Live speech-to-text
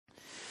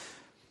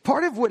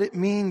Part of what it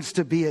means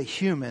to be a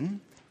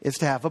human is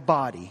to have a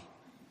body.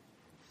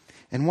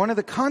 And one of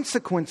the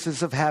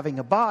consequences of having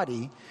a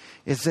body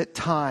is that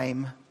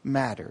time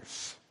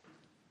matters.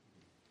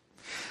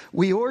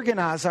 We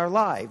organize our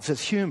lives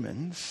as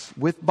humans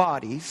with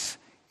bodies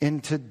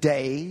into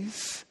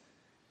days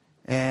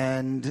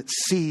and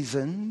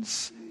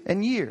seasons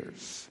and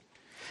years.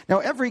 Now,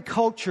 every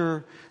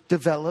culture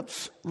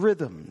develops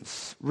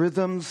rhythms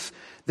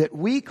that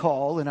we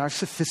call, in our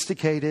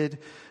sophisticated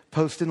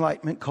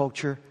post-Enlightenment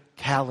culture,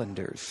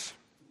 calendars.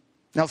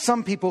 Now,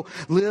 some people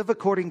live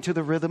according to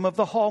the rhythm of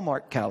the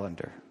Hallmark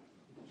calendar.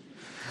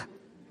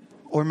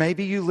 Or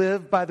maybe you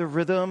live by the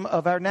rhythm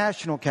of our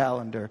national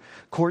calendar.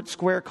 Court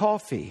Square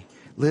Coffee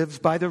lives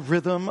by the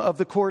rhythm of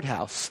the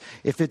courthouse.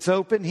 If it's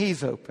open,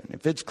 he's open.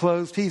 If it's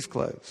closed, he's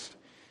closed.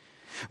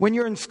 When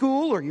you're in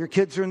school or your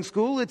kids are in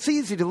school, it's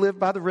easy to live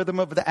by the rhythm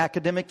of the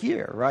academic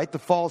year, right? The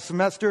fall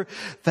semester,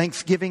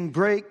 Thanksgiving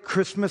break,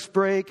 Christmas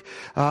break,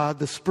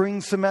 the spring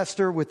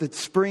semester with its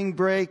spring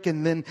break,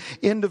 and then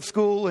end of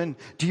school. And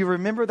do you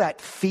remember that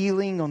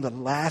feeling on the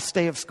last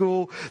day of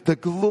school? The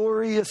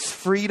glorious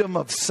freedom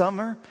of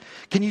summer?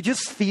 Can you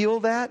just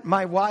feel that?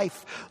 My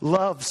wife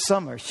loves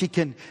summer. She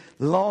can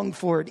long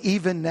for it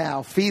even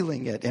now,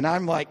 feeling it. And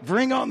I'm like,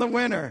 bring on the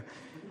winter.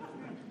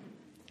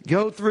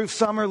 Go through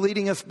summer,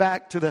 leading us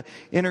back to the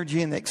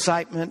energy and the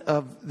excitement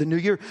of the new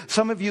year.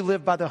 Some of you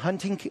live by the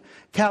hunting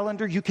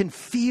calendar. You can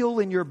feel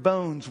in your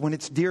bones when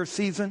it's deer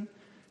season,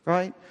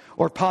 right?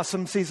 Or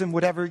possum season,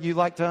 whatever you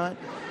like to hunt.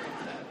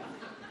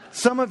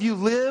 Some of you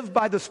live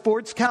by the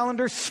sports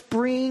calendar,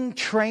 spring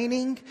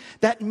training.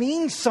 That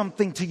means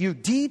something to you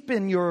deep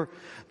in your...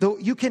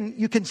 You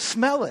can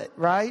smell it,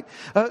 right?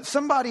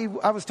 Somebody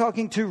I was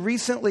talking to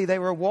recently, they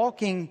were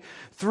walking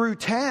through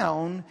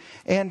town,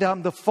 and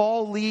the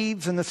fall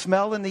leaves and the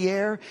smell in the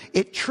air,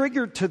 it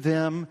triggered to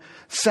them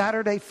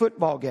Saturday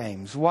football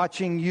games,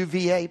 watching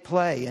UVA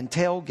play and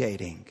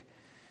tailgating.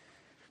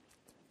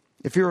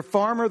 If you're a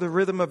farmer, the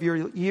rhythm of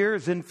your year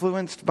is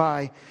influenced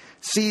by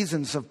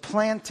seasons of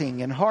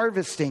planting and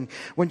harvesting.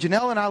 When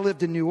Janelle and I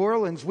lived in New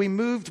Orleans, we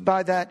moved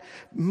by that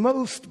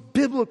most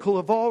biblical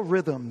of all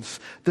rhythms,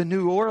 the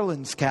New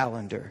Orleans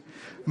calendar.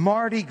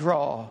 Mardi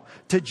Gras,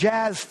 to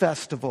Jazz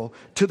Festival,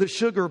 to the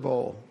Sugar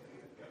Bowl.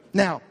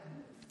 Now,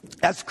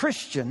 as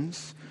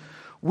Christians,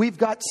 we've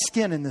got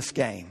skin in this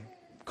game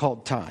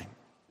called time.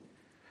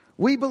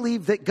 We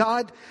believe that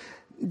God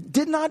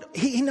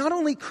He not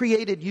only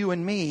created you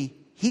and me,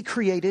 He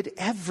created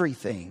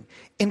everything,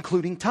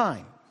 including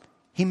time.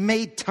 He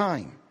made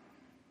time.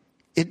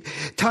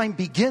 Time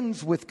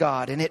begins with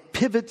God and it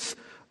pivots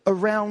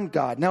around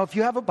God. Now, if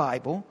you have a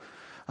Bible,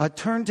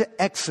 turn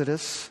to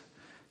Exodus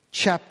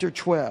chapter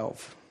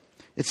 12.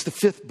 It's the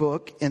 5th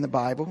book in the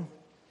Bible.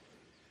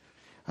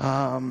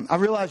 I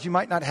realize you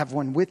might not have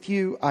one with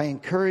you. I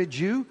encourage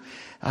you,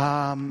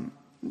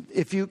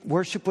 if you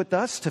worship with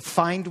us, to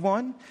find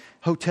one.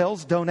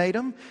 Hotels donate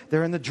them.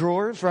 They're in the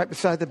drawers right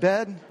beside the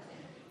bed.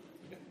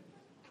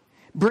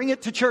 Bring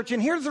it to church.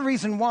 And here's the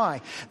reason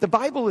why. The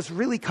Bible is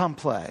really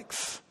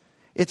complex.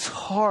 It's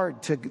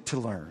hard to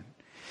learn.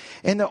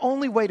 And the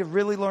only way to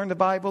really learn the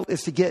Bible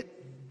is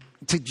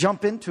to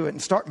jump into it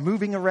and start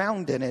moving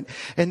around in it.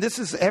 And this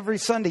is every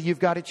Sunday you've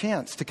got a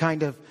chance to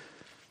kind of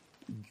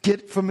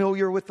get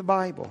familiar with the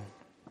Bible.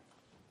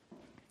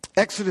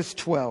 Exodus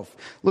 12.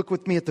 Look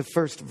with me at the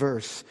first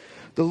verse.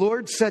 The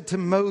Lord said to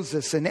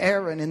Moses and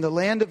Aaron in the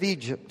land of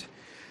Egypt,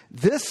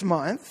 "This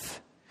month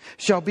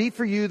shall be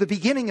for you the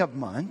beginning of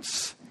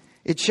months.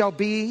 It shall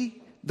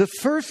be the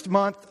first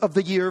month of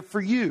the year for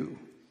you."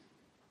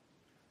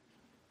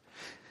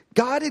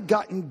 God had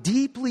gotten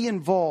deeply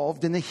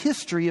involved in the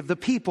history of the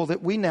people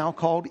that we now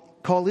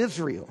call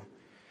Israel.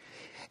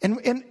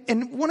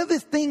 And one of the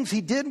things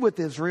He did with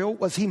Israel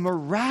was He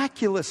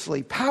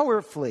miraculously,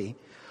 powerfully,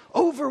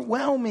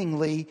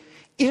 overwhelmingly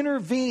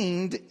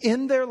intervened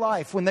in their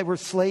life when they were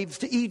slaves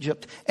to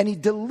Egypt. And He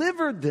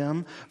delivered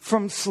them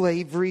from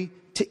slavery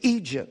to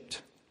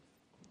Egypt.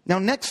 Now,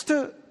 next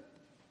to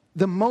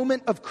the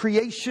moment of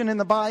creation in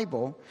the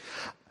Bible,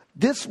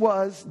 this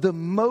was the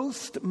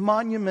most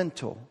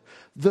monumental,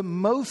 the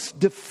most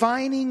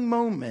defining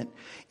moment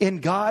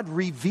in God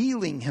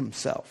revealing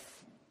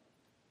Himself.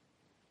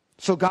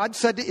 So God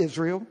said to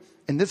Israel,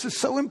 and this is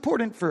so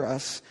important for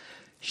us,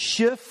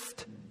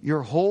 shift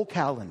your whole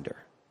calendar.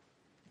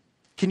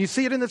 Can you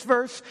see it in this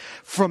verse?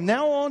 From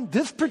now on,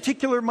 this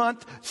particular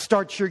month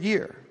starts your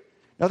year.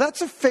 Now,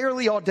 that's a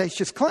fairly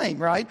audacious claim,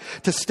 right?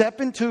 To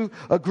step into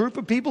a group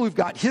of people who've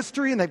got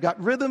history and they've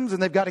got rhythms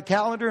and they've got a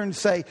calendar and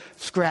say,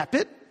 scrap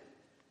it.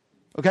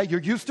 Okay,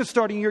 you're used to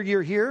starting your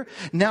year here.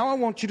 Now I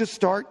want you to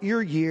start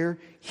your year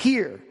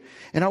here.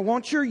 And I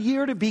want your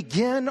year to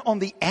begin on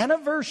the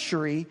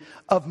anniversary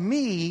of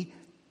me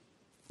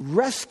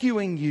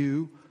rescuing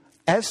you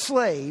as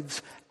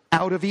slaves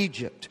out of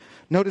Egypt.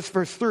 Notice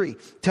verse 3.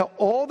 Tell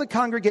all the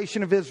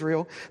congregation of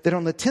Israel that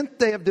on the 10th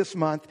day of this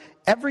month,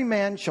 every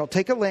man shall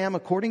take a lamb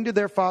according to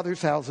their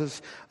father's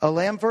houses, a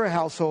lamb for a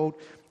household.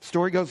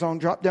 Story goes on.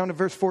 Drop down to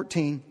verse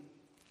 14.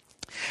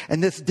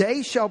 And this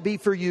day shall be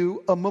for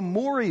you a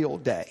memorial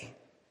day.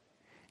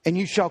 and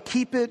you shall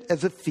keep it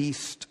as a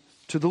feast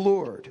to the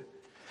Lord.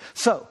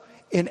 So,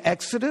 in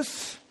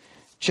Exodus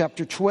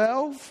chapter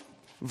 12,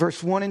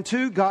 verse 1 and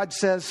 2, God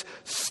says,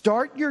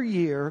 start your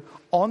year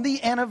on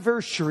the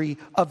anniversary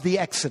of the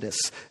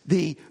Exodus,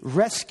 the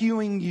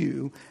rescuing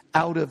you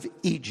out of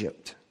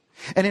Egypt.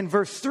 And in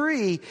verse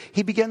 3,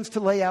 he begins to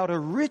lay out a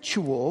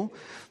ritual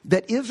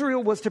that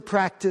Israel was to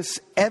practice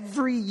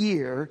every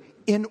year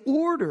in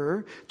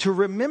order to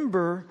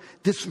remember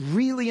this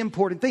really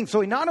important thing.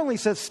 So he not only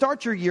says,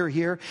 start your year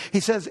here, he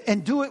says,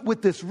 and do it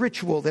with this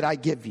ritual that I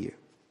give you.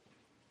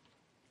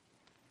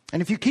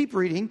 And if you keep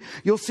reading,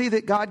 you'll see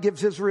that God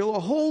gives Israel a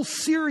whole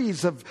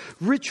series of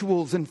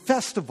rituals and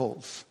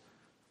festivals.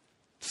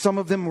 Some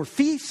of them were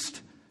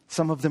feasts,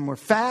 some of them were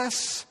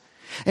fasts.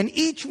 And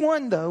each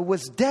one, though,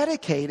 was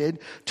dedicated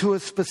to a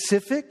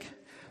specific,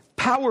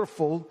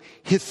 powerful,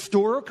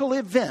 historical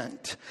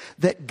event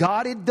that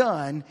God had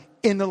done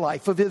in the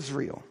life of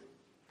Israel.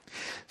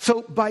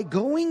 So by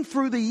going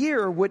through the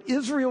year, what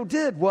Israel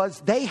did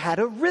was they had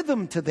a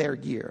rhythm to their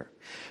year.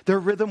 Their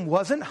rhythm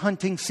wasn't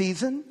hunting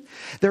season.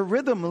 Their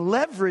rhythm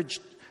leveraged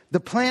the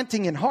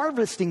planting and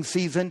harvesting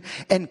season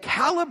and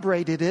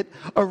calibrated it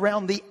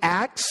around the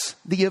acts,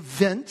 the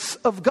events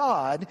of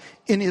God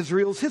in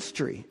Israel's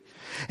history.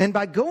 And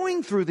by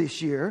going through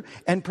this year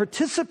and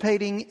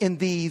participating in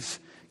these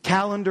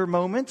calendar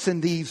moments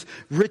and these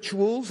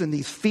rituals and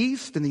these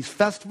feasts and these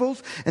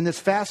festivals and this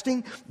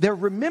fasting, they're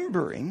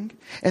remembering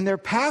and they're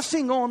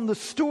passing on the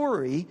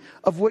story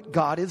of what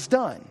God has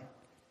done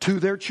to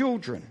their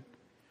children.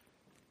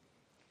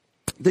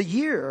 The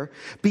year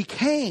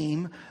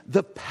became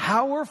the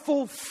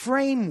powerful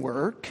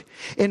framework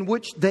in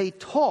which they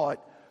taught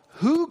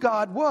who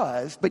God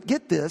was, but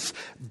get this,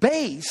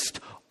 based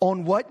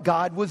on what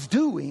God was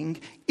doing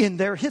in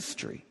their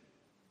history.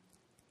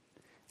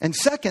 And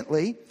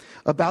secondly,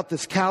 about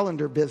this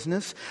calendar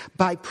business,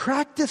 by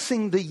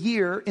practicing the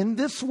year in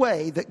this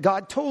way that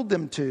God told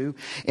them to,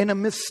 in a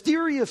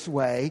mysterious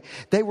way,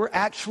 they were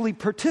actually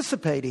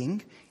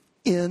participating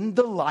in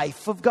the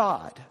life of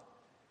God.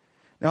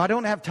 Now, I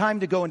don't have time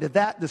to go into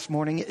that this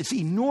morning. It's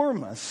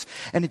enormous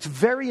and it's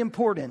very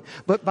important.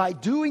 But by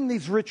doing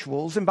these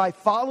rituals and by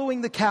following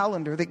the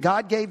calendar that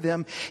God gave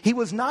them, he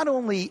was not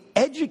only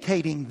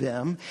educating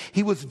them,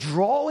 he was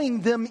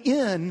drawing them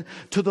in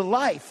to the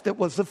life that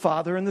was the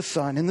Father and the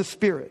Son and the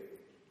Spirit.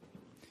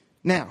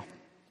 Now,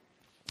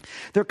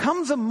 there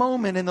comes a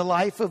moment in the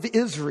life of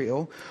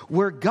Israel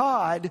where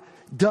God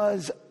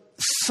does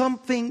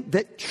something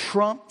that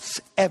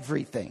trumps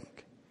everything.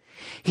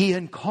 He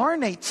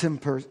incarnates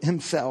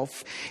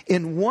himself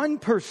in one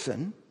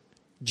person,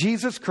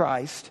 Jesus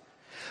Christ,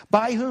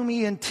 by whom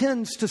he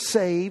intends to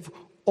save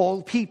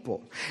all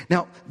people.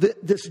 Now,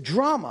 this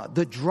drama,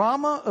 the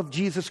drama of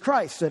Jesus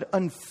Christ that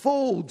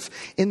unfolds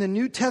in the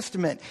New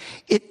Testament,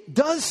 it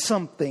does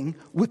something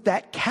with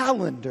that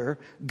calendar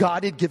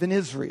God had given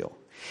Israel.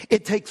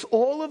 It takes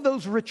all of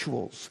those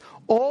rituals,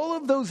 all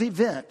of those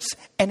events,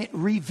 and it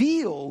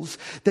reveals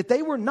that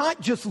they were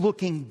not just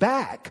looking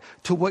back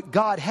to what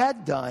God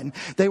had done.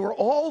 They were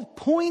all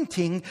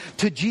pointing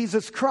to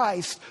Jesus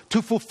Christ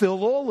to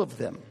fulfill all of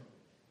them.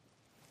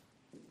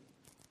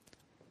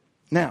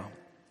 Now,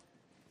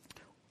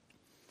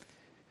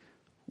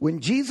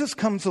 when Jesus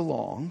comes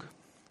along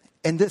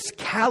and this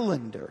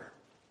calendar,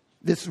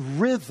 this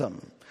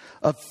rhythm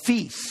of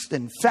feast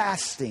and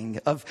fasting,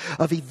 of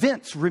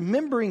events,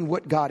 remembering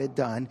what God had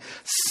done,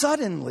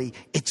 suddenly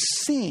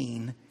it's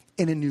seen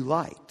in a new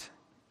light.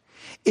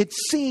 It's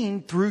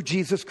seen through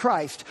Jesus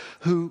Christ,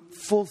 who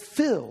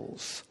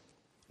fulfills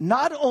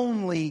not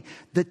only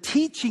the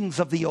teachings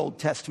of the Old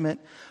Testament,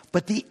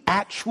 but the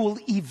actual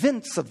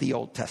events of the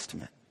Old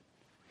Testament.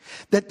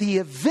 That the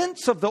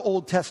events of the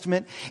Old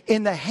Testament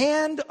in the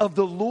hand of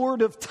the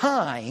Lord of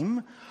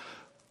time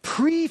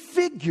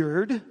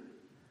prefigured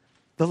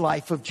the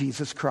life of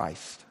Jesus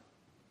Christ.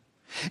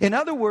 In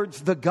other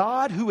words, the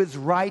God who is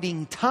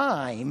writing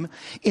time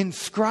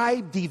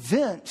inscribed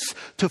events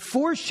to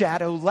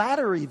foreshadow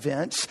latter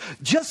events,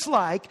 just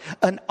like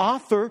an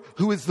author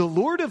who is the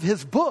Lord of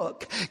his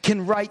book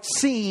can write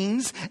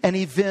scenes and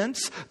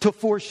events to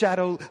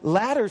foreshadow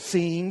latter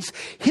scenes.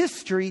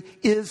 History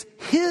is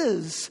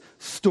his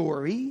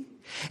story,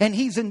 and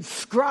he's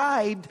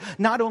inscribed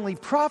not only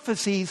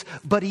prophecies,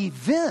 but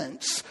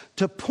events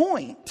to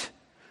point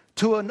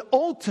to an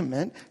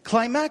ultimate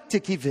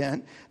climactic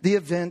event, the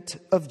event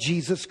of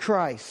Jesus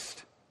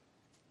Christ.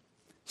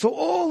 So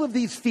all of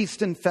these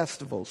feasts and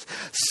festivals,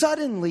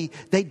 suddenly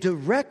they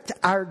direct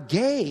our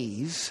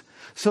gaze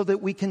so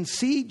that we can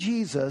see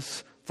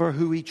Jesus for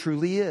who he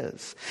truly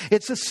is.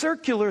 It's a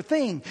circular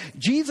thing.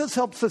 Jesus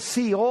helps us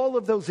see all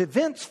of those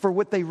events for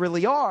what they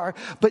really are,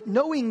 but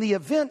knowing the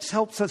events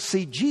helps us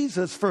see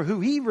Jesus for who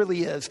he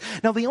really is.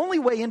 Now, the only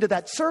way into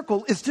that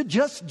circle is to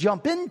just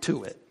jump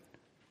into it.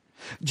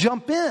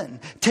 Jump in,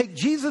 take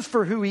Jesus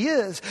for who he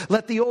is,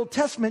 let the Old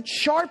Testament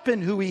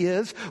sharpen who he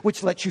is,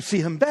 which lets you see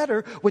him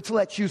better, which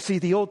lets you see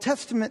the Old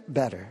Testament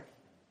better.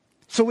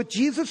 So with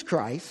Jesus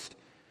Christ,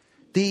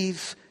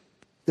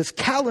 the This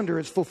calendar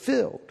is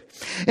fulfilled.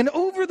 And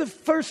over the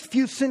first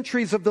few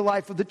centuries of the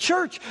life of the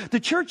church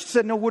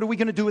said, no, what are we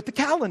going to do with the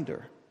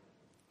calendar?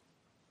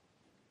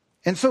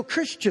 And so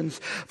Christians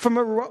from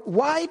a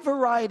wide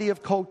variety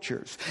of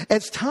cultures,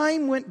 as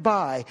time went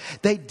by,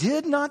 they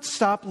did not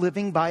stop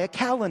living by a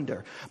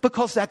calendar,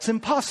 because that's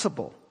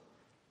impossible.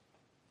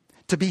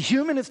 To be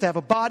human is to have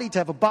a body. To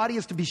have a body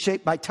is to be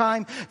shaped by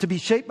time. To be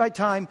shaped by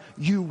time,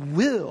 you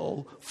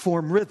will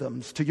form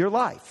rhythms to your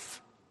life.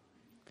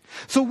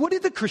 So what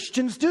did the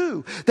Christians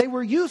do? They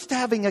were used to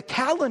having a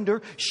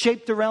calendar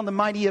shaped around the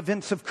mighty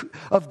events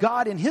of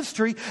God in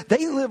history.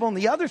 They live on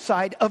the other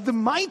side of the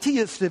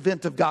mightiest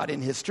event of God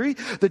in history,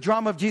 the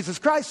drama of Jesus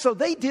Christ. So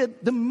they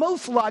did the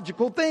most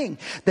logical thing.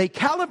 They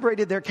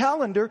calibrated their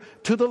calendar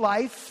to the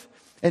life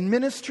and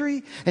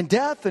ministry and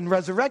death and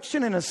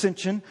resurrection and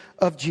ascension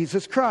of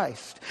Jesus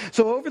Christ.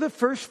 So over the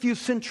first few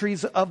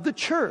centuries of the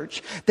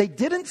church, they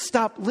didn't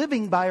stop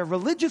living by a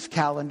religious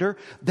calendar.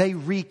 They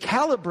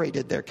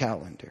recalibrated their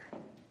calendar.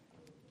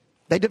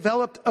 They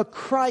developed a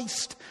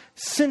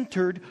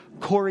Christ-centered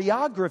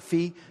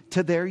choreography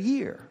to their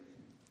year.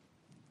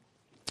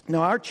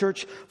 Now, our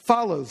church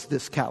follows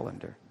this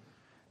calendar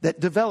that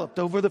developed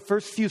over the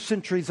first few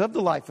centuries of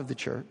the life of the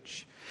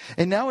church,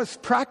 and now is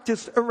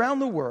practiced around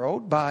the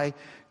world by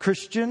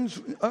Christians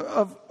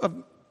of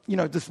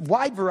this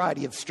wide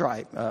variety of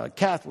stripe,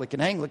 Catholic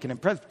and Anglican and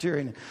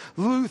Presbyterian and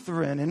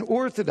Lutheran and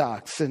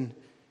Orthodox. And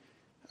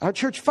our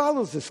church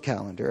follows this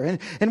calendar,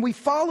 and we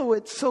follow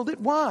it so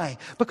that why?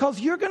 Because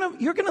you're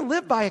gonna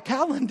live by a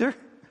calendar.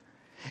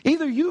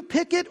 Either you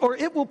pick it or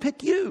it will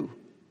pick you.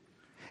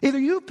 Either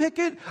you pick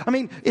it. I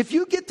mean, if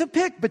you get to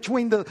pick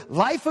between the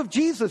life of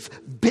Jesus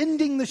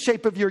bending the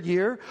shape of your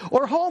year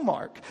or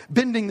Hallmark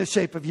bending the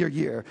shape of your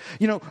year,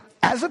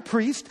 as a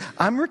priest,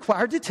 I'm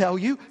required to tell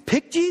you,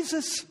 pick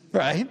Jesus,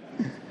 right?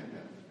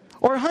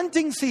 Or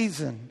hunting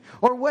season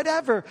or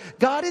whatever.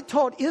 God had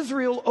taught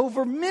Israel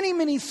over many,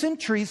 many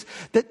centuries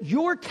that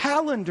your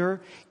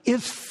calendar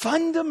is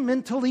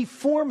fundamentally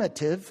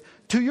formative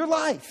to your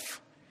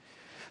life.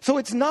 So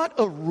it's not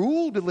a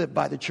rule to live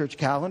by the church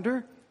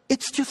calendar.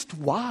 It's just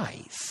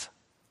wise.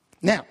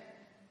 Now,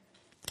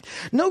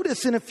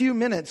 notice in a few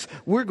minutes,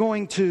 we're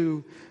going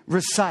to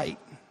recite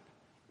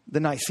the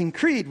Nicene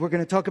Creed. We're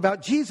going to talk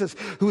about Jesus,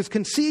 who was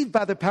conceived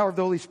by the power of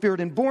the Holy Spirit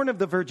and born of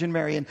the Virgin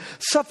Mary and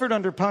suffered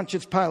under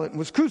Pontius Pilate and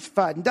was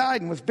crucified and died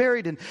and was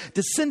buried and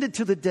descended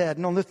to the dead.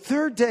 And on the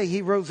third day,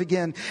 he rose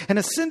again and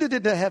ascended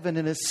into heaven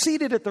and is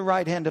seated at the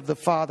right hand of the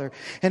Father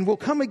and will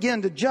come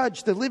again to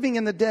judge the living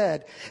and the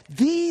dead.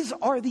 These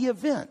are the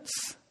events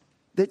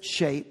that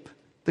shape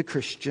the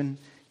Christian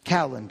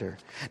calendar.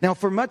 Now,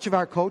 for much of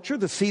our culture,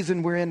 the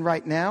season we're in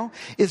right now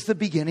is the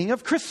beginning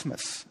of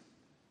Christmas,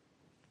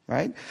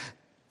 right?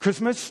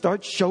 Christmas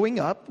starts showing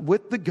up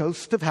with the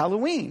ghost of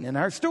Halloween in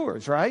our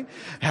stores, right?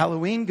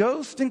 Halloween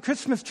ghost and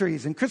Christmas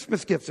trees and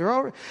Christmas gifts are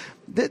all.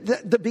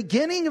 The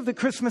beginning of the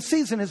Christmas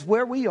season is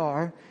where we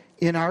are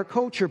in our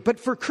culture. But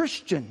for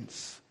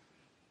Christians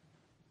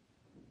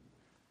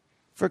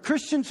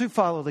who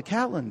follow the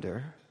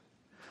calendar,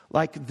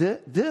 like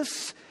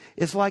this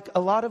is like a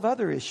lot of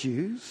other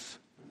issues,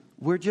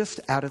 we're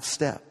just out of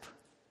step.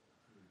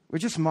 We're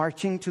just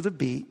marching to the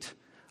beat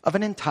of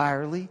an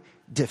entirely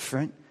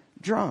different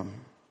drum.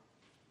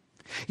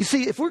 You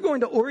see, if we're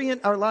going to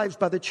orient our lives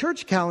by the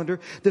church calendar,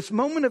 this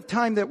moment of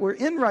time that we're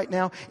in right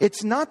now,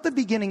 it's not the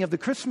beginning of the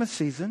Christmas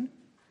season.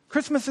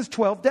 Christmas is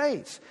 12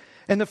 days.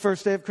 And the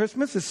first day of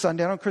Christmas is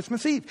sundown on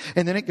Christmas Eve.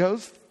 And then it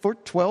goes for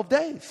 12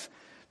 days.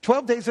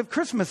 12 days of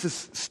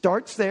Christmas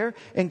starts there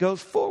and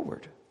goes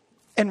forward.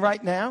 And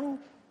right now,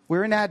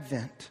 we're in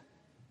Advent.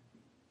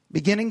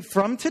 Beginning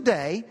from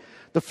today,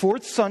 the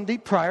fourth Sunday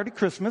prior to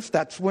Christmas,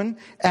 that's when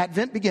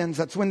Advent begins.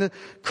 That's when the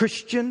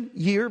Christian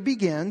year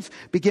begins.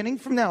 Beginning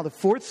from now, the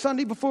fourth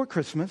Sunday before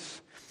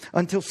Christmas,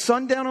 until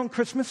sundown on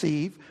Christmas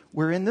Eve,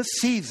 we're in the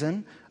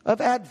season of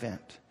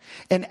Advent.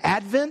 And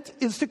Advent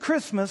is to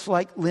Christmas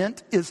like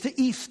Lent is to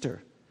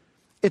Easter.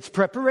 It's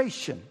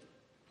preparation.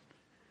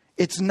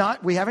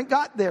 We haven't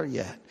got there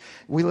yet.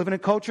 We live in a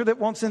culture that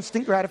wants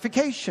instant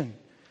gratification.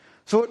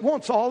 So it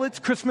wants all its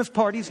Christmas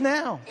parties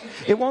now.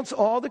 It wants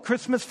all the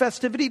Christmas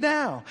festivity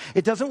now.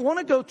 It doesn't want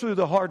to go through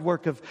the hard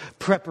work of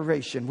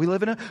preparation. We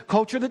live in a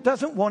culture that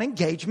doesn't want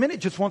engagement.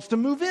 It just wants to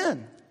move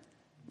in,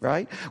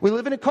 right? We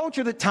live in a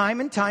culture that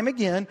time and time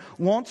again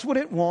wants what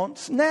it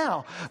wants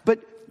now. But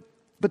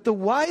the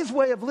wise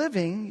way of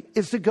living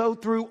is to go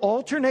through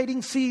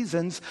alternating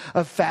seasons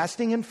of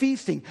fasting and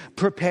feasting,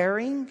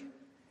 preparing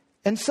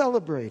and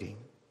celebrating.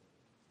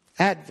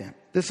 Advent.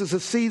 This is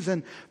a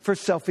season for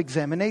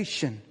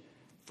self-examination,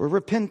 for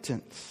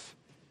repentance.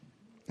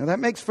 Now that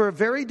makes for a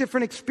very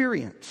different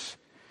experience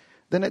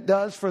than it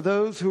does for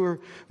those who are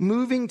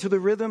moving to the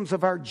rhythms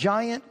of our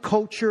giant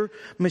culture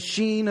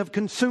machine of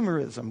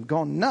consumerism,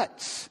 gone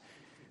nuts.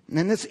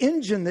 And this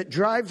engine that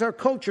drives our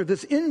culture,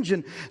 this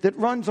engine that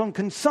runs on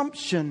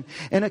consumption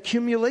and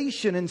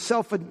accumulation and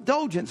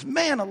self-indulgence.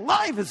 Man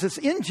alive, is this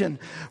engine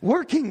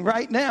working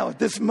right now at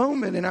this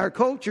moment in our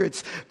culture.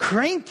 It's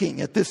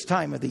cranking at this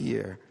time of the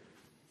year.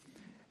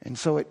 And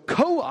so it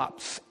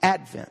co-opts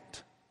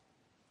Advent.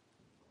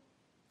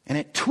 And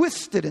it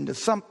twists it into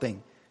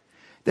something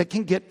that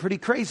can get pretty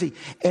crazy.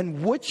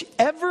 And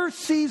whichever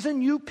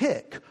season you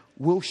pick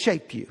will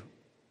shape you.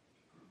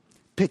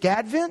 Pick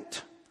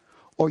Advent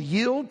or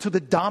yield to the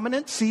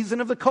dominant season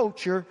of the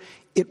culture,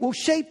 it will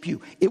shape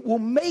you. It will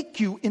make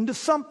you into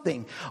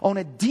something on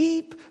a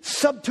deep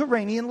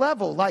subterranean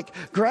level, like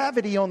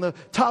gravity on the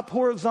top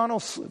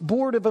horizontal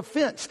board of a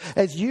fence.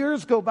 As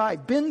years go by,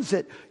 bends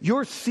it.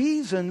 Your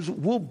seasons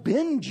will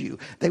bend you.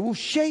 They will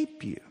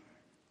shape you.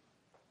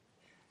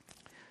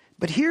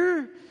 But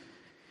here,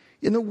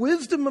 in the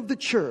wisdom of the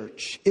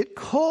church, it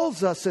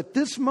calls us at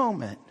this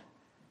moment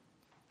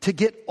to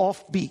get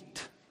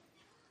offbeat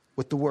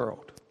with the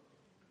world,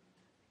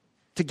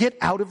 to get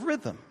out of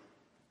rhythm.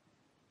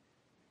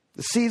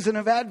 The season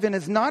of Advent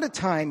is not a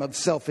time of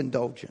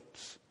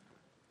self-indulgence,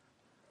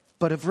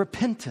 but of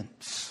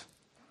repentance.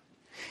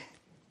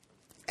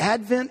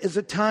 Advent is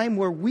a time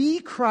where we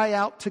cry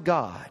out to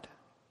God,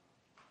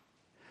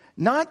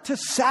 not to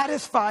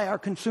satisfy our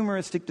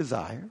consumeristic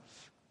desires,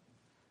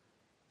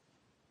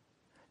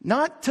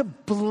 not to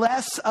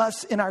bless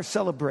us in our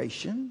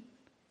celebration,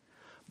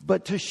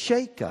 but to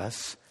shake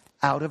us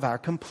out of our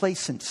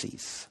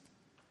complacencies.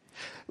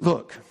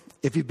 Look,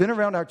 if you've been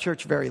around our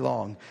church very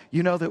long,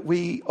 you know that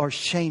we are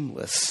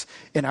shameless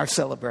in our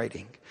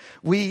celebrating.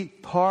 We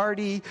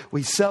party,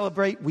 we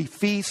celebrate, we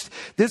feast.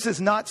 This is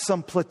not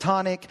some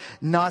platonic,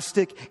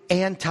 Gnostic,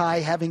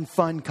 anti-having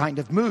fun kind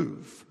of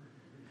move.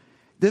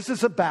 This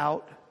is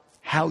about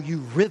how you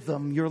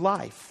rhythm your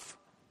life.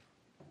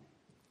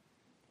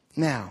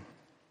 Now,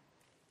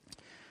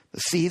 the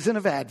season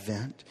of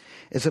Advent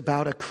is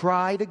about a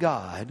cry to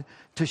God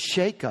to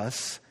shake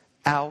us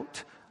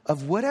out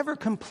of whatever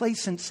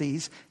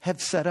complacencies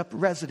have set up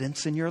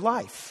residence in your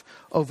life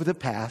over the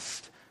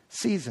past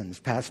seasons,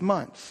 past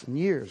months and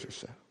years or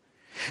so.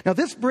 Now,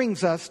 this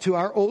brings us to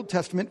our Old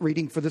Testament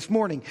reading for this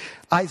morning,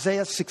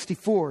 Isaiah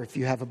 64. If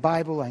you have a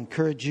Bible, I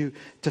encourage you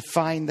to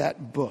find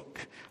that book,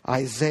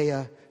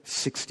 Isaiah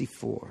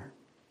 64.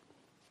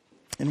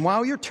 And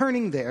while you're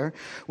turning there,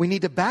 we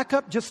need to back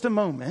up just a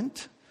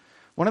moment.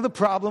 One of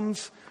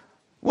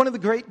the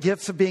great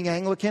gifts of being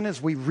Anglican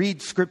is we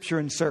read Scripture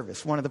in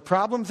service. One of the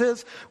problems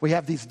is we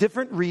have these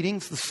different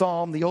readings, the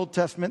Psalm, the Old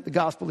Testament, the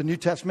Gospel, the New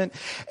Testament.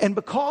 And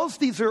because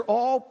these are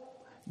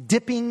all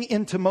dipping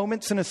into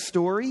moments in a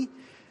story,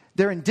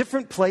 they're in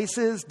different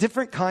places,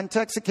 different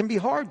contexts. It can be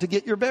hard to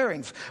get your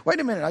bearings. Wait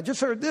a minute, I just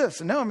heard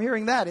this, and now I'm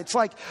hearing that. It's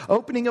like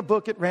opening a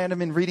book at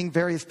random and reading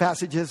various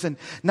passages and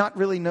not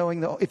really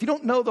knowing if you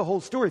don't know the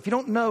whole story, if you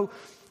don't know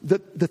the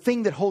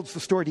thing that holds the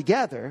story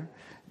together,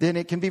 then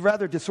it can be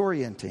rather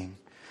disorienting.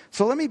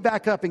 So let me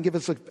back up and give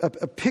us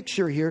a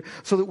picture here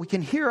so that we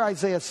can hear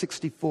Isaiah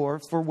 64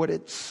 for what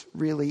it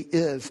really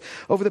is.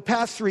 Over the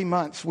past 3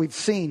 months, we've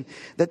seen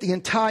that the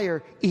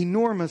entire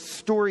enormous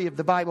story of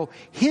the Bible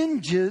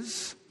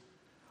hinges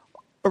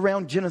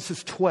around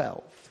Genesis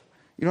 12.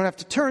 You don't have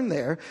to turn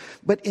there,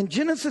 but in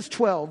Genesis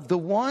 12, the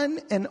one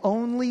and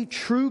only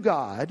true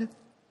God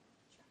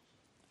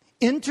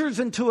enters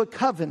into a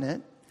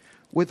covenant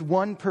with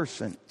one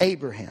person,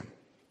 Abraham.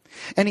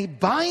 And he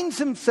binds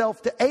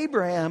himself to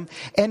Abraham,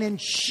 and in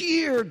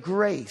sheer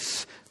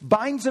grace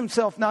binds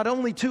himself not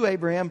only to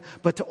Abraham,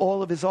 but to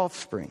all of his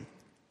offspring.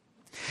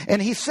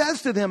 And he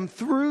says to them,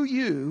 through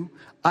you,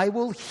 I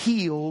will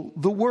heal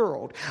the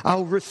world.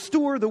 I'll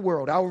restore the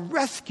world. I'll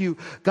rescue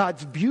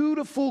God's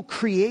beautiful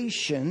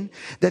creation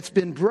that's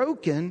been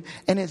broken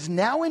and is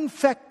now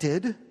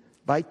infected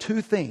by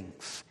two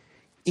things,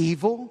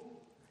 evil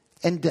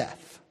and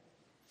death.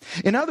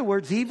 In other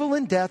words, evil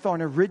and death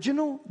aren't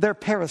original, they're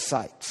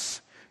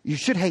parasites. You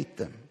should hate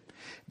them.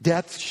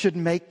 Death should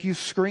make you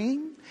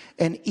scream,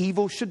 and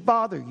evil should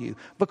bother you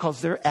because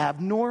they're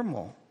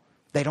abnormal.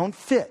 They don't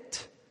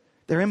fit.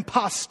 They're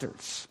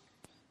imposters.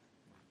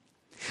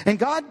 And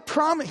God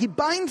he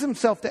binds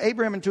himself to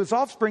Abraham and to his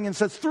offspring and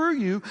says, through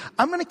you,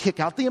 I'm going to kick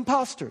out the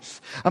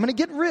imposters. I'm going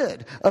to get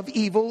rid of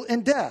evil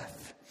and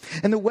death.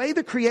 And the way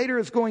the Creator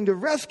is going to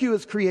rescue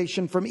his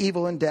creation from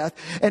evil and death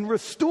and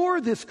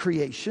restore this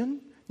creation,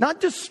 not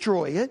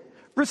destroy it,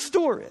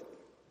 restore it.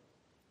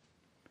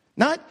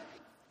 Not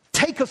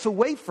take us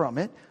away from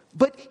it,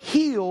 but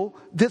heal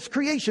this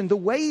creation. The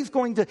way he's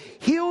going to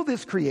heal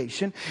this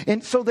creation,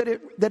 and so that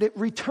it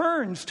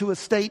returns to a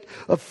state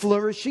of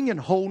flourishing and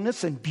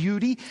wholeness and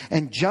beauty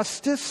and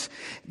justice,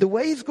 the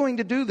way he's going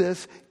to do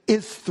this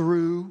is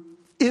through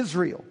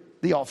Israel,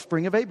 the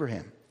offspring of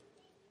Abraham.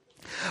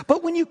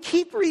 But when you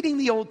keep reading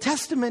the Old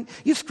Testament,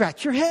 you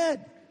scratch your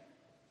head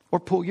or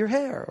pull your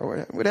hair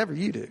or whatever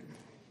you do.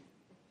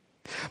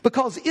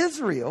 Because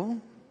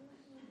Israel,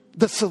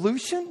 the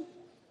solution,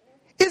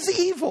 is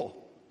evil,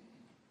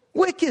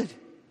 wicked,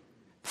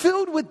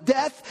 filled with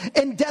death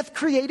and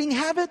death-creating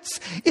habits.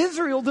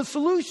 Israel, the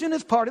solution,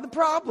 is part of the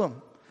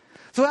problem.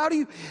 So how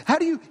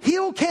do you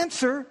heal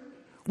cancer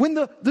when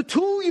the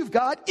tool you've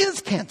got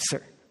is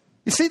cancer?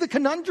 You see the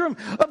conundrum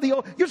of the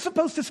Old? You're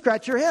supposed to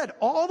scratch your head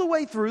all the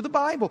way through the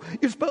Bible.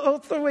 All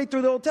the way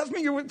through the Old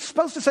Testament. You're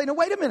supposed to say, no,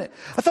 wait a minute.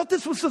 I thought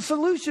this was the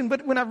solution.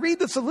 But when I read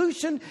the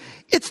solution,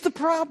 it's the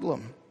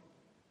problem.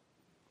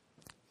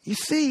 You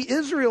see,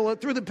 Israel,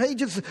 through the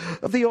pages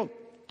of the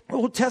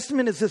Old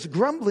Testament, is this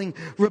grumbling,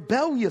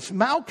 rebellious,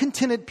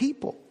 malcontented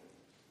people.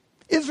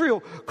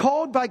 Israel,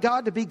 called by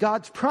God to be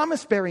God's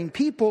promise-bearing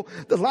people,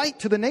 the light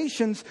to the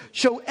nations,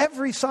 show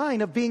every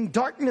sign of being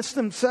darkness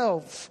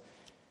themselves.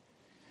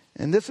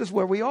 And this is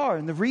where we are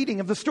in the reading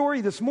of the story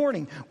this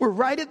morning. We're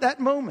right at that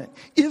moment.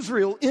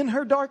 Israel in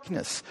her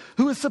darkness,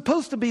 who is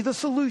supposed to be the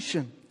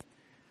solution.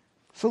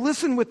 So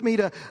listen with me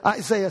to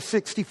Isaiah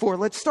 64.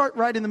 Let's start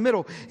right in the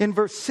middle in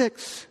verse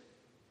 6.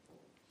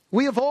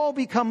 We have all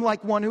become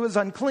like one who is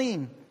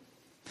unclean,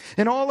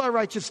 and all our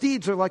righteous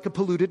deeds are like a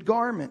polluted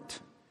garment.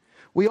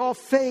 We all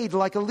fade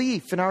like a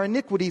leaf, and our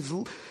iniquities,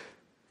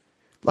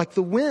 like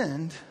the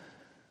wind,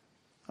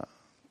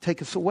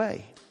 take us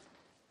away.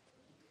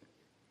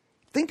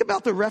 Think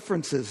about the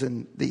references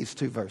in these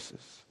two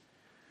verses.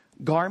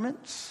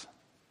 Garments,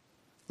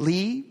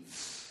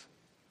 leaves,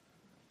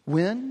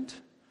 wind,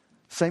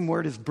 same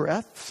word as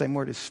breath, same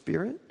word as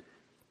spirit.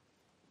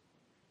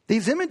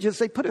 These images,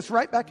 they put us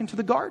right back into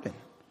the garden.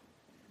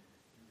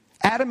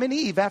 Adam and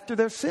Eve after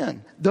their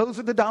sin. Those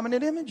are the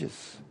dominant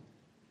images.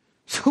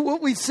 So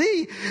what we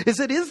see is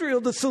that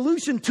Israel, the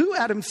solution to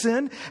Adam's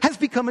sin, has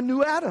become a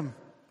new Adam,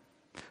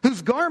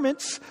 whose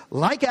garments,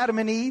 like Adam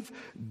and Eve,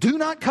 do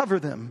not cover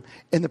them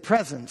in the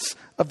presence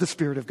of the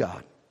Spirit of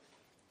God.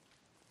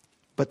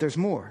 But there's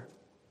more.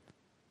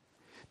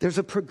 There's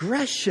a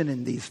progression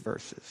in these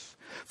verses.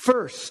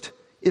 First,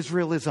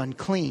 Israel is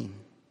unclean.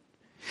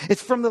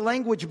 It's from the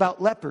language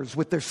about lepers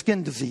with their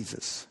skin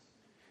diseases,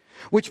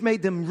 which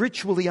made them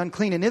ritually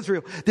unclean in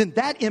Israel. Then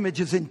that image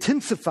is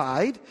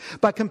intensified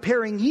by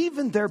comparing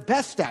even their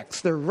best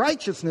acts, their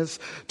righteousness,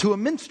 to a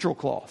menstrual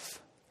cloth.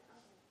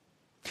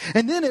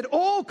 And then it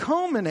all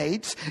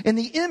culminates in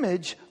the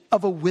image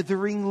of a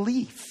withering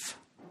leaf.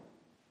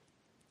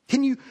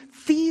 Can you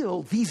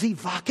feel these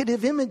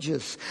evocative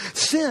images?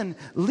 Sin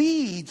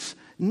leads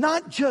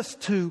not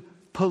just to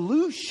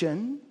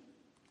pollution,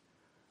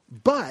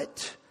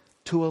 but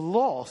to a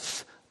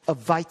loss of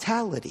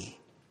vitality.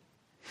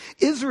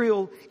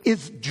 Israel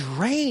is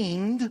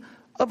drained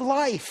of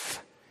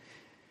life.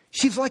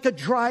 She's like a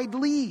dried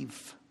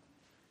leaf.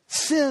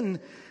 Sin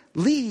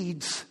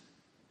leads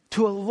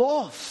to a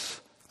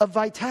loss of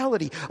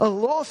vitality, a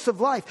loss of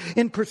life.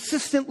 In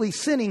persistently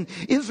sinning,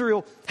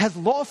 Israel has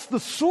lost the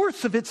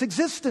source of its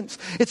existence.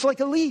 It's like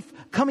a leaf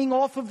coming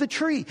off of the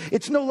tree.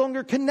 It's no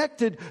longer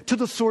connected to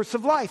the source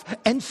of life.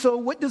 And so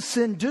what does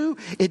sin do?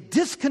 It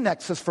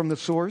disconnects us from the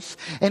source,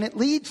 and it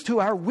leads to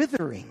our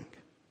withering.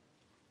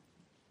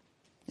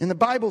 In the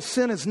Bible,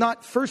 sin is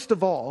not, first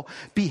of all,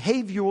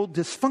 behavioral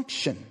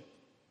dysfunction.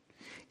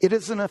 It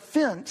is an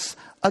offense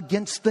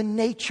against the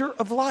nature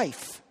of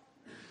life,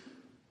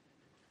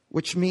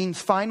 which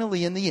means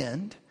finally, in the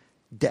end,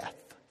 death,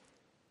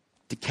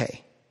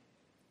 decay.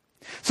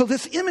 So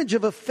this image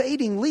of a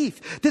fading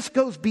leaf, this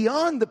goes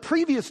beyond the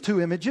previous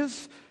two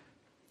images.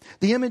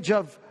 The image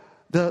of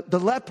the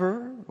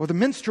leper or the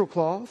menstrual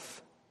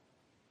cloth,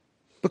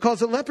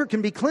 because a leper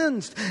can be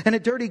cleansed and a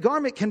dirty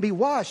garment can be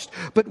washed,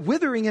 but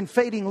withering and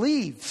fading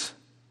leaves,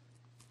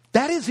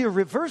 that is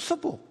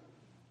irreversible.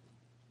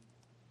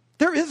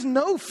 There is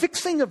no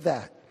fixing of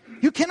that.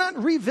 You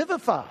cannot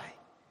revivify.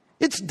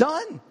 It's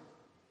done.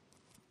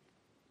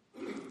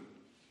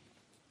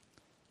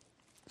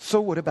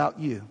 So what about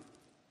you?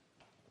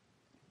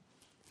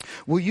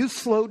 Will you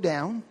slow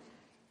down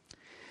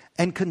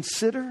and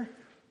consider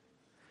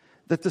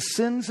that the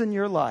sins in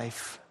your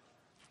life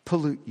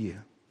pollute you?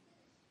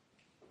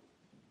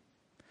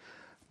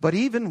 But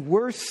even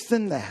worse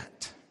than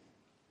that,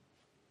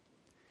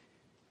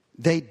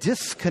 they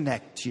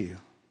disconnect you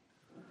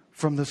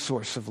from the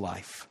source of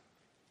life.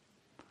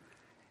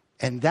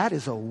 And that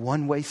is a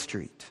one-way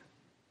street.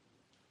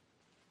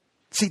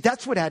 See,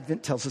 that's what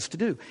Advent tells us to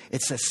do.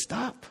 It says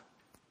stop.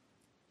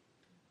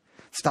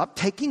 Stop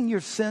taking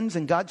your sins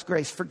and God's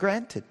grace for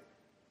granted.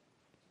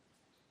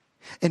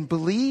 And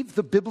believe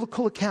the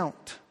biblical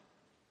account,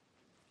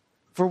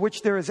 for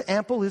which there is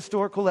ample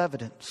historical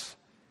evidence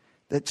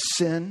that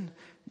sin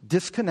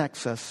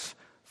disconnects us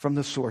from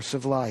the source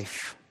of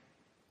life.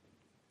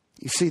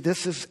 You see,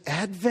 this is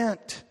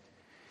Advent.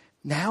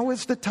 Now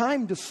is the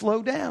time to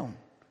slow down.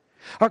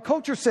 Our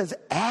culture says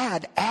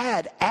add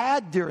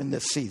during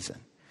this season.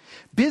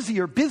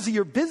 Busier,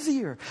 busier,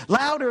 busier.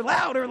 Louder,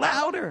 louder,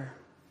 louder.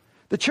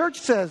 The church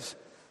says,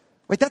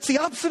 wait, that's the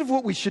opposite of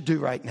what we should do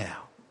right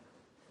now.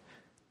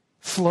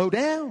 Slow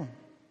down.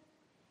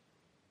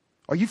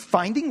 Are you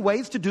finding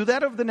ways to do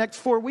that over the next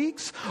 4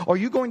 weeks? Are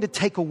you going to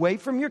take away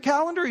from your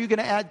calendar, or are you going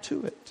to add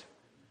to it?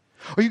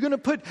 Are you going to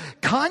put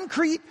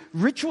concrete,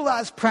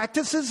 ritualized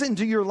practices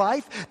into your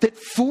life that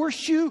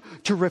force you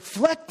to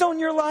reflect on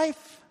your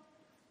life?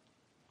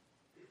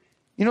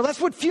 You know,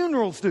 that's what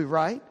funerals do,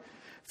 right?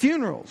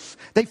 Funerals,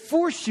 they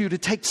force you to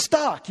take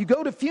stock. You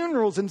go to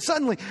funerals and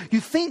suddenly you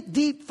think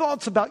deep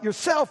thoughts about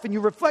yourself and you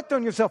reflect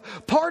on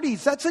yourself.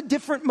 Parties, that's a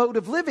different mode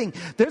of living.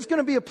 There's going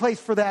to be a place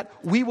for that.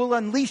 We will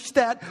unleash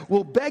that.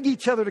 We'll beg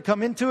each other to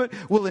come into it.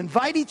 We'll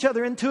invite each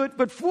other into it.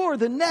 But for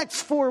the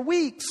next 4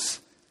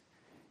 weeks,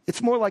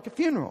 it's more like a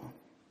funeral.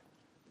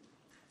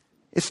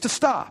 It's to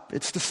stop.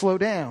 It's to slow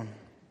down.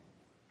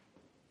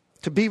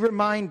 To be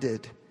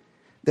reminded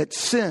that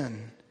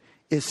sin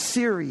is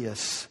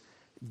serious,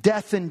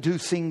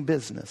 death-inducing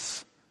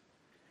business,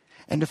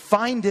 and to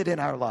find it in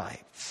our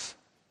lives.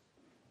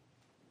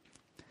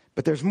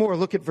 But there's more.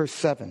 Look at verse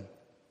 7.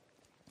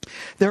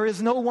 There is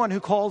no one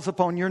who calls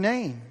upon your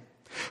name,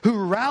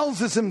 who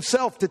rouses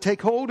himself to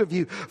take hold of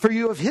you, for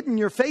you have hidden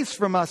your face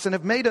from us and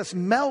have made us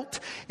melt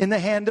in the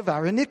hand of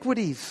our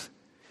iniquities.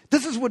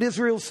 This is what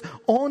Israel's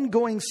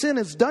ongoing sin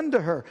has done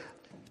to her.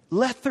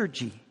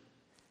 Lethargy,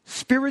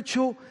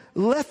 spiritual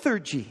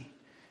lethargy.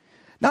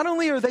 Not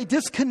only are they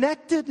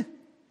disconnected,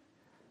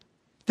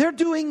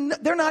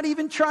 they're not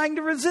even trying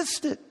to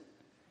resist it.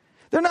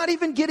 They're not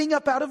even getting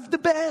up out of the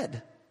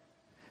bed.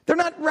 They're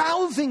not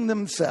rousing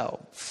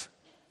themselves.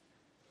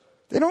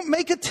 They don't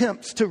make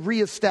attempts to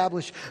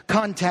reestablish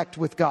contact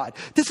with God.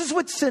 This is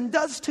what sin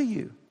does to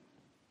you.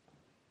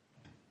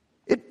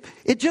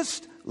 It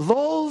just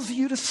lulls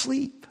you to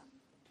sleep.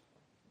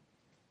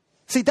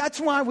 See, that's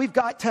why we've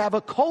got to have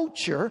a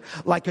culture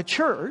like a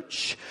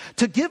church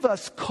to give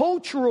us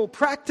cultural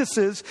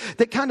practices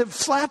that kind of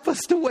slap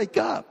us to wake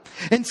up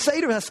and say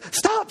to us,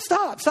 stop,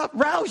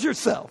 rouse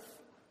yourself.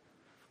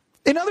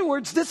 In other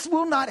words, this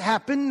will not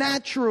happen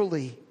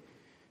naturally.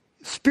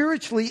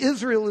 Spiritually,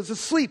 Israel is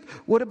asleep.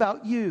 What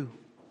about you?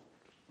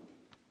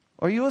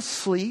 Are you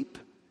asleep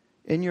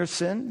in your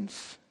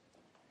sins?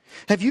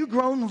 Have you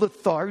grown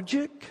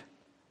lethargic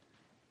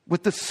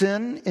with the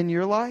sin in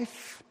your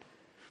life?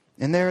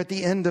 And there at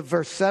the end of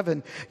verse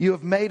 7, you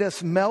have made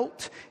us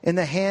melt in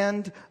the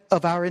hand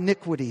of our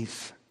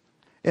iniquities.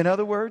 In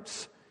other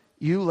words,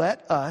 you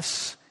let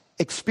us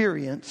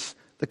experience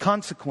the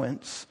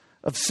consequence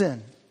of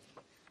sin.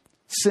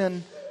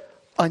 Sin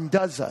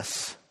undoes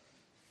us.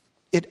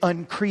 It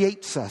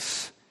uncreates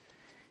us.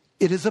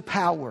 It is a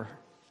power.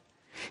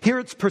 Here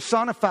it's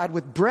personified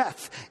with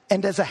breath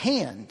and as a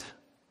hand.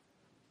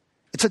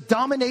 It's a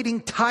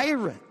dominating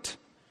tyrant.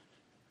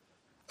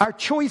 Our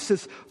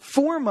choices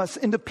form us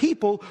into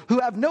people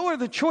who have no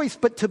other choice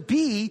but to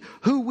be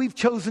who we've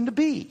chosen to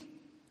be.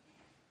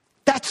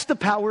 That's the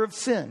power of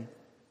sin.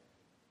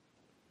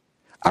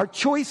 Our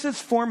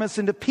choices form us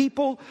into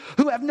people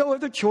who have no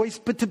other choice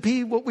but to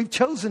be what we've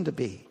chosen to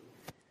be.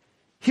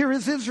 Here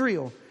is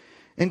Israel,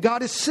 and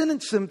God has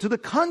sentenced them to the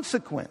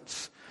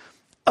consequence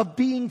of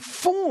being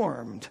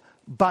formed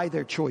by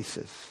their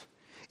choices.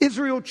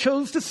 Israel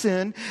chose to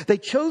sin. They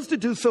chose to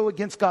do so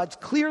against God's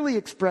clearly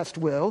expressed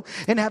will.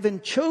 And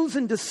having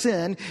chosen to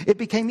sin, it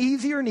became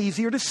easier and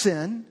easier to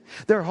sin.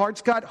 Their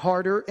hearts got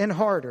harder and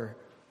harder.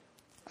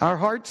 Our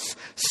hearts,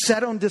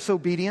 set on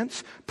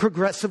disobedience,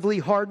 progressively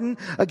harden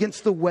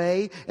against the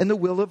way and the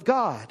will of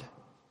God.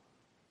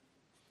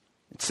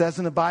 It says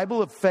in the Bible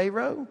of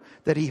Pharaoh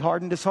that he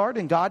hardened his heart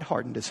and God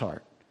hardened his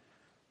heart.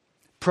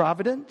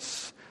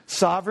 Providence,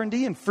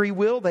 sovereignty, and free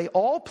will, they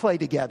all play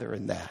together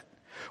in that.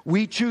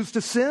 We choose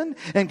to sin,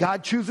 and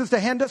God chooses to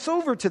hand us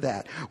over to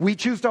that. We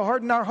choose to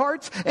harden our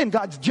hearts, and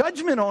God's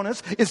judgment on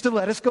us is to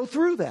let us go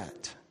through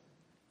that.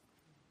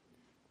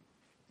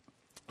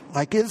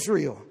 Like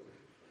Israel,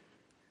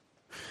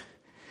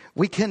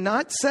 we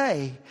cannot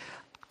say,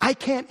 I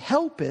can't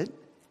help it,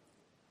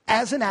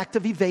 as an act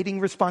of evading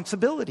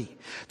responsibility.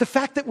 The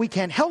fact that we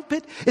can't help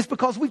it is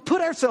because we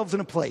put ourselves in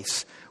a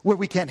place where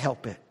we can't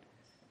help it.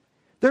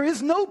 There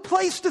is no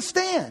place to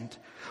stand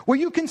where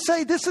you can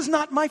say, this is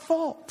not my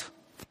fault.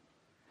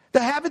 The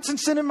habits and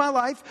sin in my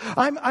life,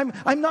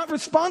 I'm not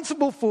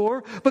responsible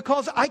for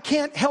because I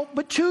can't help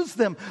but choose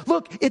them.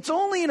 Look, it's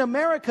only in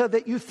America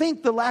that you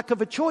think the lack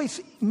of a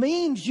choice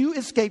means you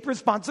escape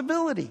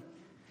responsibility.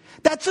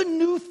 That's a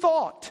new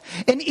thought.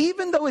 And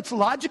even though it's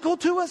logical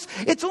to us,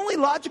 it's only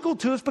logical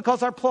to us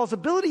because our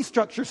plausibility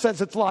structure says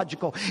it's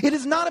logical. It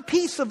is not a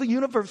piece of the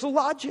universal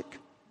logic.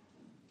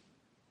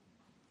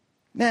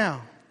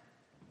 Now,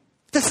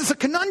 this is a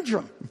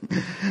conundrum.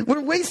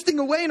 We're wasting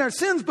away in our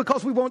sins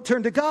because we won't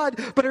turn to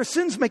God, but our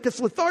sins make us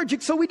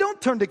lethargic, so we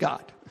don't turn to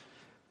God.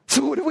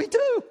 So what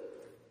do?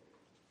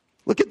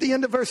 Look at the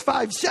end of verse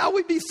 5. Shall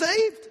we be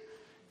saved?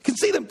 You can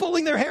see them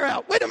pulling their hair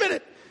out. Wait a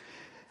minute.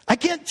 I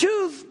can't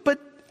choose,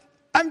 but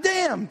I'm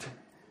damned.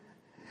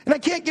 And I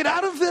can't get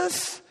out of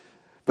this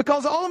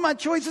because all of my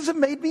choices have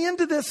made me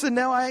into this, and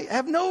now I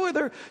have no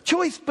other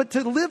choice but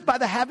to live by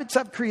the habits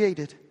I've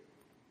created.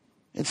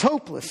 It's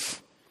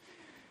hopeless.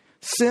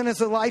 Sin is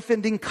a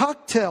life-ending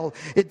cocktail.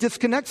 It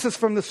disconnects us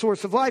from the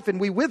source of life, and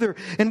we wither,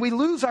 and we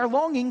lose our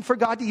longing for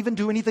God to even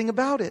do anything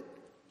about it.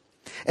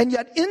 And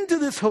yet into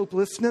this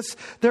hopelessness,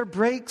 there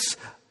breaks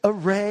a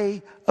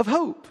ray of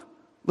hope.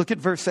 Look at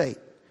verse 8.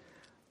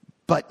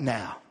 But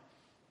now,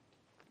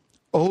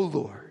 O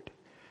Lord,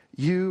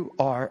 you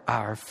are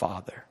our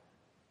Father.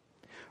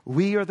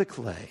 We are the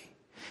clay,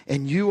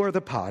 and you are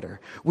the potter.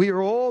 We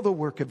are all the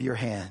work of your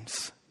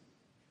hands.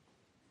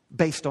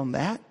 Based on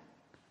that,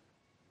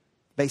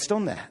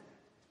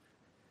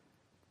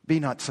 be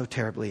not so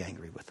terribly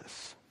angry with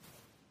us.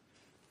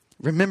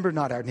 Remember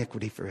not our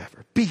iniquity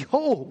forever.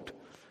 Behold,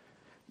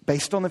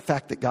 based on the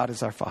fact that God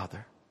is our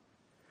Father,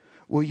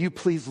 will you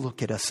please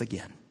look at us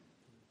again?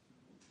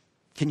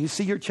 Can you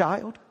see your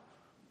child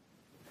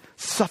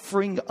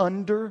suffering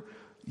under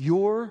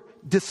your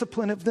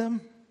discipline of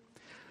them?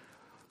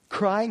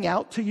 Crying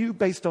out to you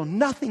based on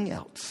nothing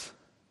else.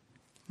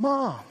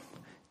 Mom,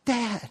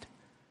 Dad.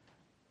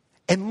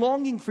 And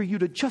longing for you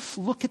to just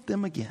look at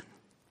them again.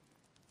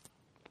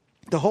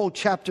 The whole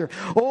chapter,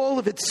 all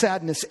of its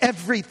sadness,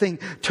 everything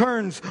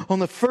turns on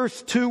the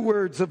first two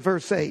words of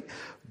verse 8.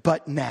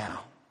 But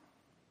now.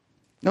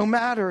 No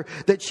matter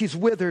that she's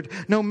withered,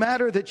 no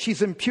matter that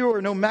she's impure,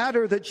 no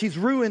matter that she's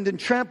ruined and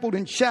trampled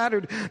and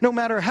shattered, no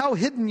matter how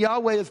hidden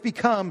Yahweh has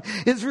become,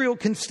 Israel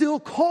can still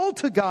call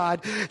to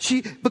God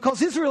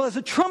because Israel has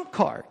a trump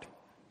card.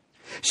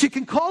 She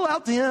can call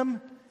out to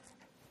him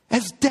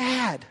as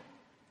Dad,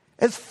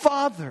 as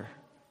Father.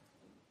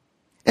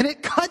 And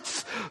it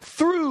cuts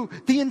through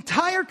the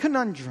entire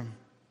conundrum.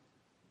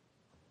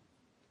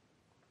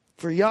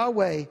 For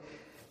Yahweh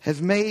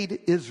has made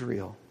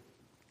Israel.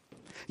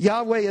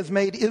 Yahweh has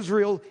made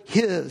Israel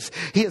his.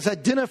 He has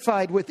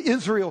identified with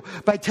Israel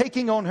by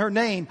taking on her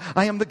name.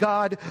 I am the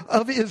God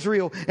of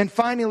Israel. And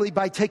finally,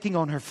 by taking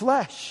on her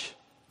flesh.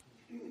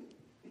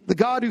 The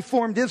God who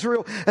formed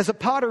Israel as a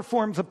potter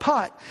forms a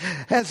pot.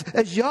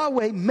 As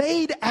Yahweh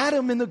made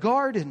Adam in the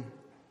garden,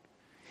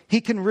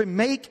 he can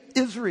remake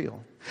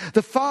Israel.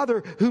 The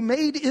Father who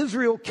made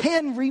Israel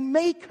can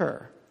remake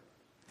her.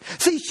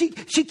 See,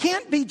 she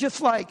can't be just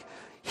like,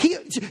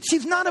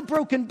 she's not a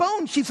broken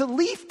bone. She's a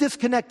leaf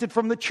disconnected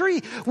from the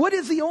tree. What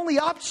is the only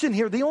option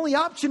here? The only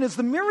option is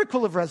the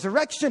miracle of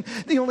resurrection.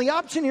 The only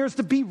option here is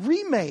to be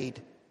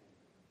remade.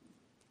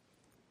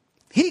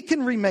 He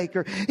can remake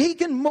her. He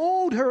can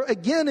mold her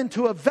again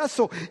into a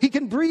vessel. He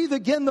can breathe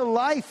again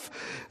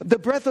the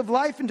breath of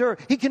life into her.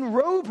 He can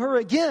robe her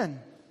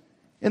again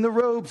in the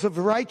robes of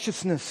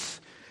righteousness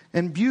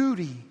and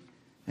beauty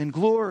and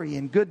glory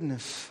and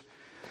goodness.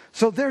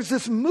 So there's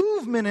this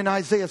movement in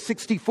Isaiah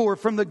 64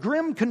 from the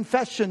grim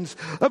confessions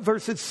of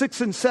verses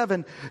 6 and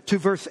 7 to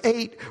verse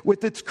 8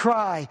 with its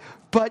cry,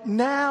 but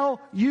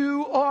now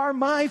you are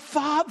my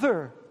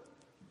Father.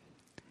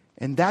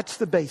 And that's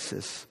the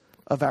basis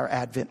of our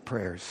Advent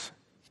prayers.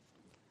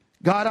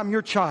 God, I'm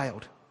your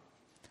child,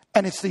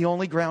 and it's the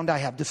only ground I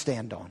have to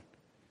stand on.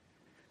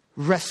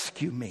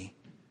 Rescue me,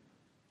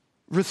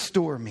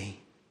 restore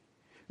me,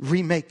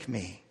 remake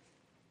me.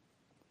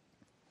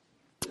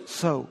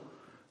 So,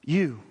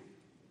 you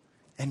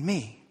and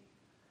me,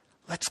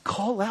 let's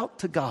call out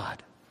to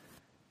God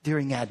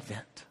during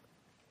Advent.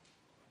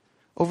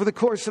 Over the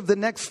course of the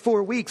next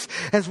 4 weeks,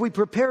 as we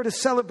prepare to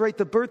celebrate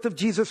the birth of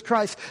Jesus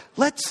Christ,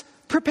 let's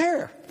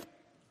prepare.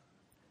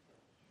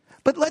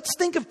 But let's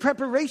think of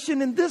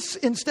preparation in this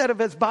instead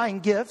of as buying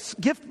gifts.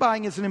 Gift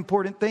buying is an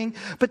important thing,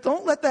 but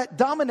don't let that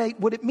dominate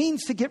what it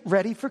means to get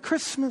ready for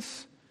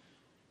Christmas.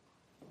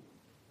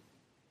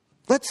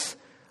 Let's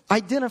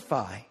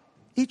identify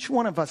each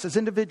one of us as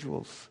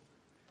individuals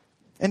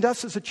and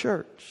us as a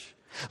church.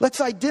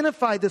 Let's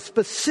identify the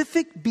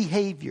specific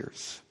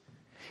behaviors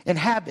and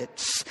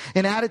habits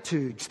and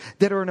attitudes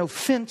that are an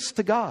offense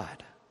to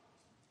God,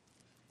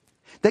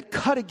 that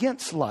cut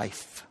against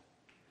life.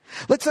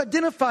 Let's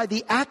identify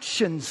the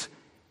actions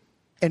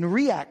and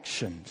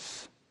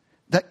reactions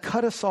that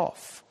cut us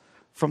off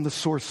from the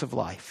source of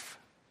life.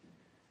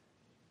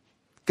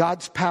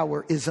 God's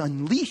power is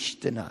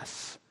unleashed in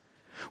us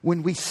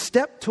when we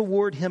step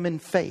toward Him in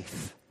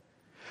faith,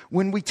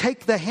 when we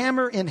take the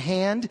hammer in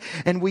hand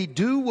and we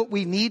do what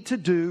we need to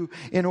do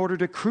in order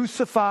to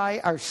crucify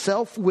our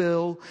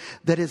self-will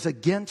that is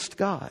against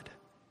God.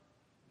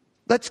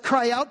 Let's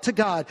cry out to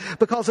God,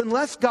 because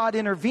unless God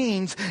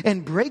intervenes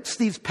and breaks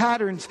these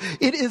patterns,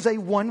 it is a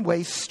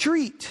one-way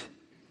street.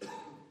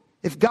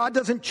 If God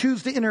doesn't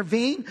choose to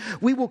intervene,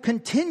 we will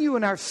continue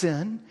in our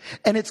sin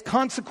and its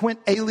consequent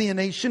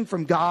alienation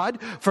from God,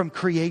 from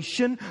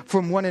creation,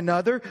 from one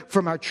another,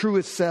 from our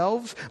truest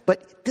selves.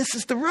 But this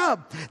is the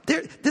rub.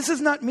 This is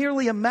not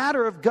merely a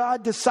matter of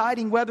God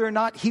deciding whether or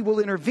not He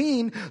will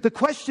intervene. The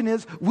question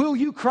is, will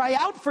you cry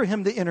out for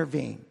Him to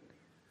intervene?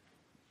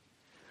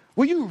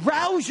 Will you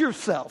rouse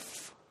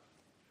yourself?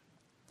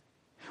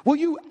 Will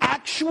you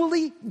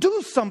actually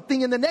do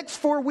something in the next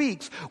 4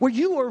 weeks where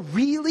you are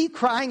really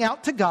crying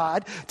out to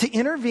God to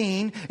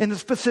intervene in the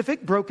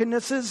specific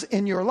brokennesses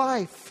in your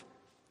life?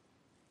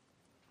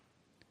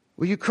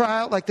 Will you cry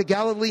out like the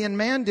Galilean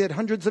man did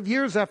hundreds of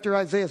years after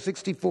Isaiah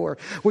 64?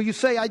 Will you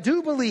say, I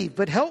do believe,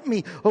 but help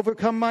me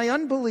overcome my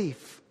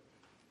unbelief?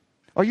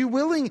 Are you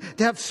willing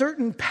to have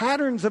certain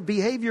patterns of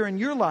behavior in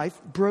your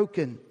life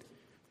broken?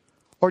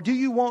 Or do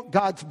you want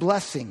God's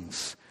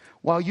blessings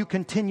while you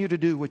continue to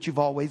do what you've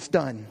always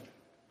done?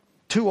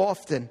 Too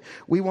often,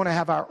 we want to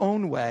have our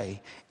own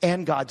way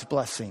and God's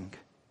blessing.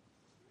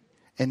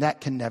 And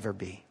that can never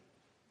be.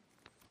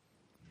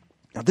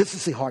 Now, this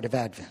is the heart of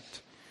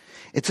Advent.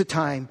 It's a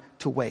time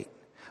to wait,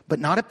 but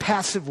not a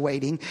passive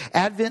waiting.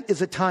 Advent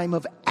is a time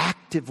of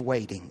active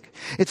waiting.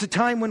 It's a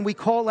time when we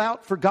call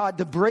out for God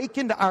to break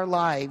into our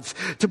lives,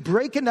 to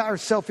break into our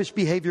selfish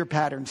behavior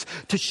patterns,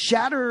 to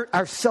shatter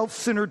our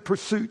self-centered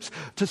pursuits,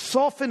 to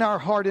soften our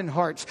hardened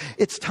hearts.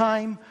 It's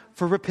time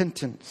for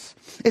repentance.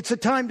 It's a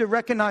time to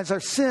recognize our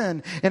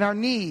sin and our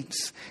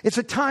needs. It's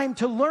a time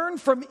to learn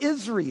from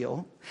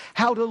Israel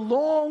how to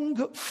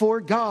long for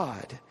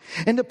God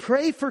and to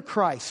pray for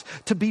Christ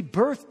to be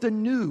birthed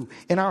anew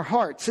in our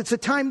hearts. It's a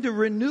time to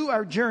renew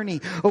our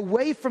journey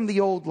away from the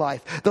old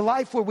life, the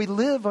life where we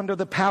live under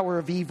the power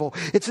of evil.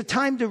 It's a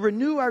time to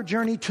renew our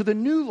journey to the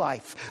new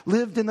life,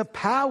 lived in the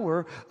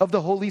power of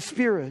the Holy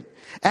Spirit.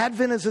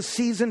 Advent is a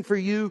season for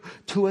you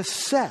to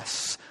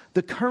assess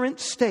the current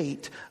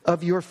state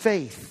of your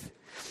faith.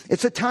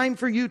 It's a time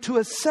for you to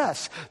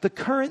assess the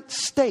current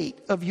state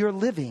of your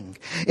living.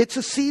 It's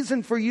a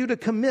season for you to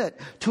commit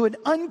to an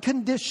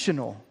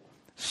unconditional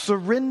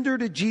surrender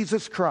to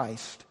Jesus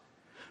Christ,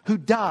 who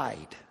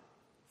died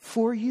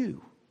for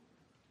you,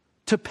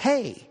 to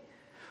pay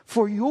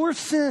for your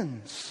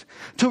sins,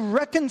 to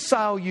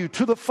reconcile you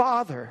to the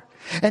Father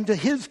and to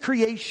His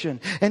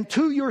creation and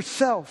to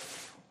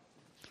yourself,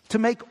 to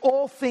make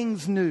all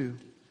things new.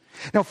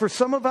 Now, for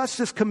some of us,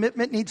 this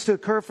commitment needs to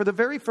occur for the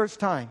very first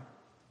time.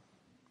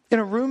 In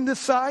a room this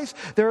size,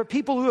 there are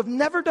people who have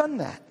never done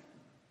that.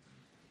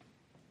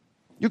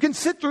 You can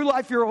sit through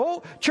life, your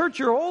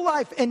whole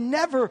life, and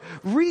never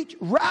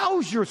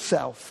rouse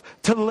yourself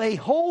to lay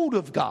hold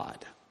of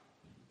God.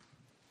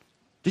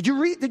 Did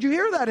you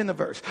hear that in the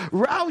verse?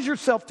 Rouse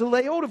yourself to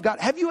lay hold of God.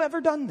 Have you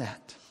ever done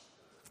that?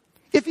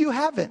 If you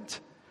haven't,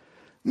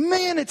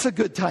 man, it's a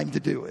good time to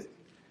do it.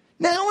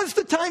 Now is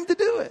the time to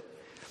do it.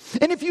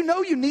 And if you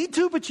know you need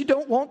to, but you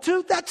don't want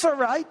to, that's all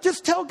right.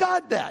 Just tell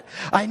God that.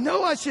 I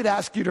know I should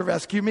ask you to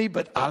rescue me,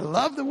 but I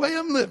love the way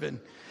I'm living.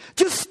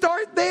 Just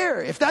start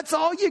there. If that's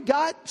all you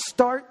got,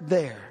 start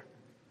there.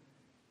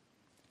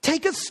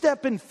 Take a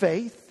step in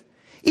faith.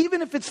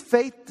 Even if it's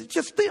faith,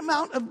 just the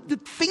amount of the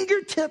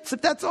fingertips,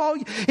 if that's all.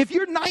 If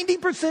you're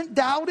 90%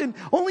 doubt and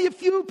only a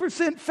few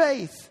percent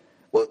faith,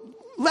 well,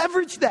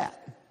 leverage that.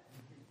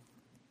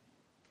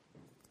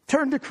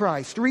 Turn to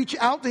Christ. Reach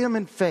out to Him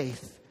in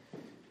faith.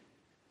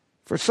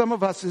 For some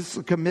of us, it's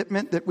a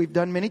commitment that we've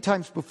done many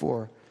times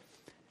before,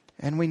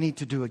 and we need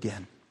to do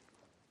again.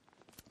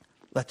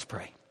 Let's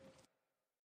pray.